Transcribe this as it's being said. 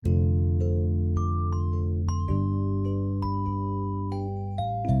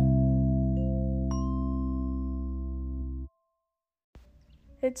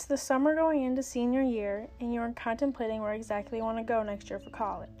It's the summer going into senior year, and you are contemplating where exactly you want to go next year for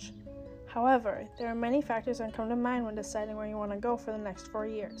college. However, there are many factors that come to mind when deciding where you want to go for the next 4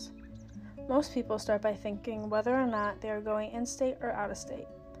 years. Most people start by thinking whether or not they are going in-state or out-of-state.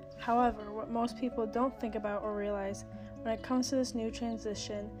 However, what most people don't think about or realize when it comes to this new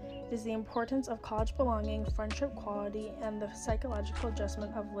transition is the importance of college belonging, friendship quality, and the psychological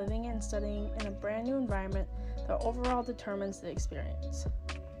adjustment of living and studying in a brand new environment that overall determines the experience.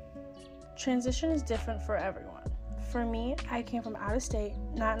 Transition is different for everyone. For me, I came from out of state,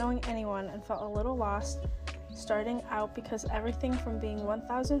 not knowing anyone, and felt a little lost starting out because everything from being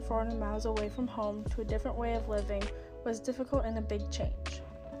 1,400 miles away from home to a different way of living was difficult and a big change.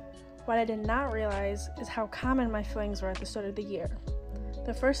 What I did not realize is how common my feelings were at the start of the year.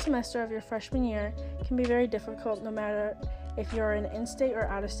 The first semester of your freshman year can be very difficult no matter if you're an in-state or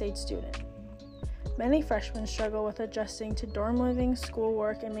out-of-state student. Many freshmen struggle with adjusting to dorm living,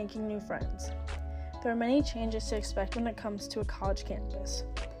 schoolwork, and making new friends. There are many changes to expect when it comes to a college campus.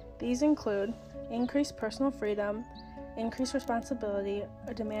 These include increased personal freedom, increased responsibility,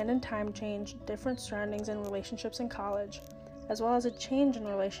 a demand and time change, different surroundings and relationships in college, as well as a change in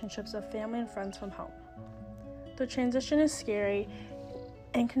relationships of family and friends from home. The transition is scary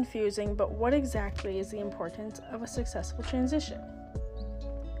and confusing, but what exactly is the importance of a successful transition?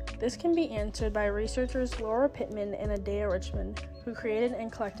 This can be answered by researchers Laura Pittman and Adea Richmond, who created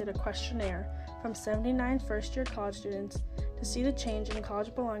and collected a questionnaire from 79 first-year college students to see the change in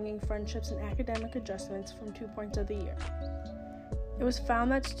college belonging, friendships, and academic adjustments from 2 points of the year. It was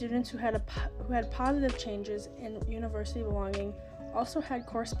found that students who had positive changes in university belonging also had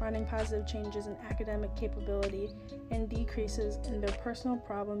corresponding positive changes in academic capability and decreases in their personal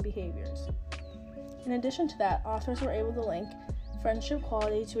problem behaviors. In addition to that, authors were able to link friendship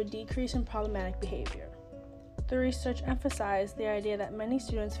quality to a decrease in problematic behavior. The research emphasized the idea that many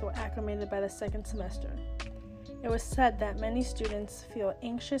students feel acclimated by the second semester. It was said that many students feel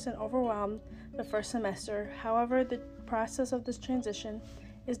anxious and overwhelmed the first semester. However, the process of this transition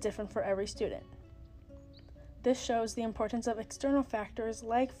is different for every student. This shows the importance of external factors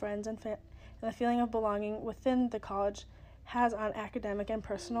like friends and the feeling of belonging within the college has on academic and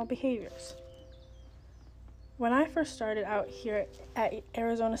personal behaviors. When I first started out here at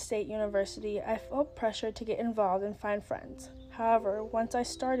Arizona State University, I felt pressured to get involved and find friends. However, once I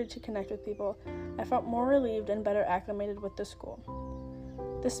started to connect with people, I felt more relieved and better acclimated with the school.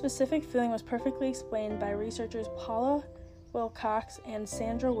 This specific feeling was perfectly explained by researchers Paula Wilcox and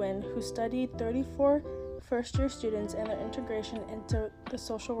Sandra Wynn, who studied 34 first-year students and their integration into the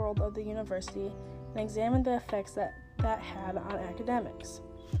social world of the university and examined the effects that had on academics.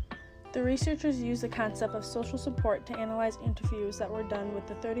 The researchers used the concept of social support to analyze interviews that were done with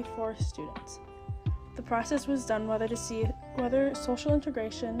the 34 students. The process was done to see whether social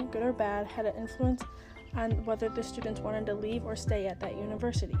integration, good or bad, had an influence on whether the students wanted to leave or stay at that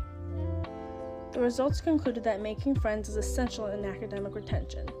university. The results concluded that making friends is essential in academic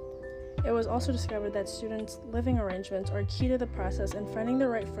retention. It was also discovered that students' living arrangements are key to the process, and finding the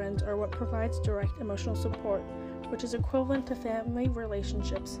right friends are what provides direct emotional support, which is equivalent to family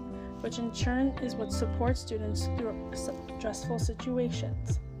relationships, which in turn is what supports students through stressful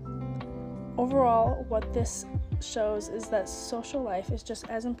situations. Overall, what this shows is that social life is just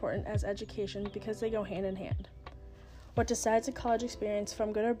as important as education because they go hand in hand. What decides a college experience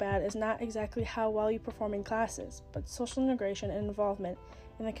from good or bad is not exactly how well you perform in classes, but social integration and involvement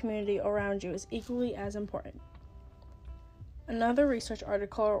in the community around you is equally as important. Another research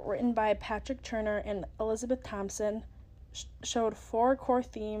article written by Patrick Turner and Elizabeth Thompson showed 4 core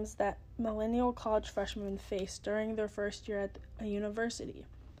themes that millennial college freshmen face during their first year at a university.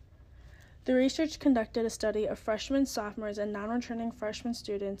 The research conducted a study of freshmen, sophomores, and non-returning freshman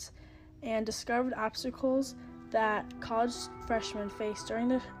students and discovered obstacles that college freshmen face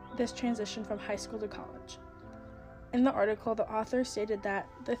during this transition from high school to college. In the article, the author stated that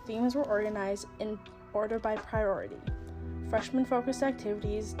the themes were organized in order by priority: freshman-focused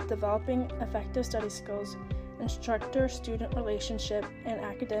activities, developing effective study skills, instructor-student relationship, and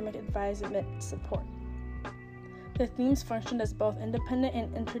academic advisement support. The themes functioned as both independent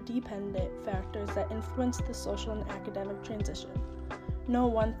and interdependent factors that influenced the social and academic transition. No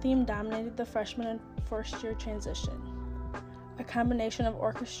one theme dominated the freshman and first-year transition. A combination of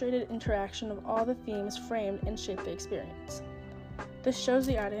orchestrated interaction of all the themes framed and shaped the experience. This shows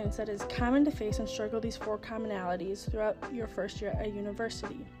the audience that it is common to face and struggle these 4 commonalities throughout your first year at a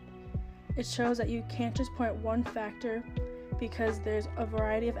university. It shows that you can't just point one factor because there's a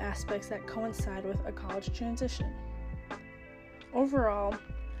variety of aspects that coincide with a college transition. Overall,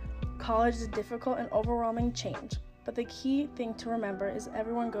 college is a difficult and overwhelming change, But the key thing to remember is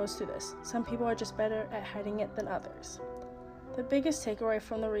everyone goes through this. Some people are just better at hiding it than others. The biggest takeaway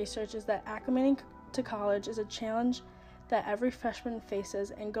from the research is that acclimating to college is a challenge that every freshman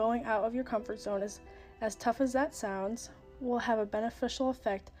faces, and going out of your comfort zone, is, as tough as that sounds, will have a beneficial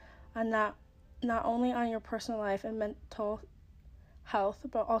effect on not only on your personal life and mental health,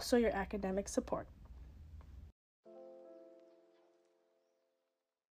 but also your academic support.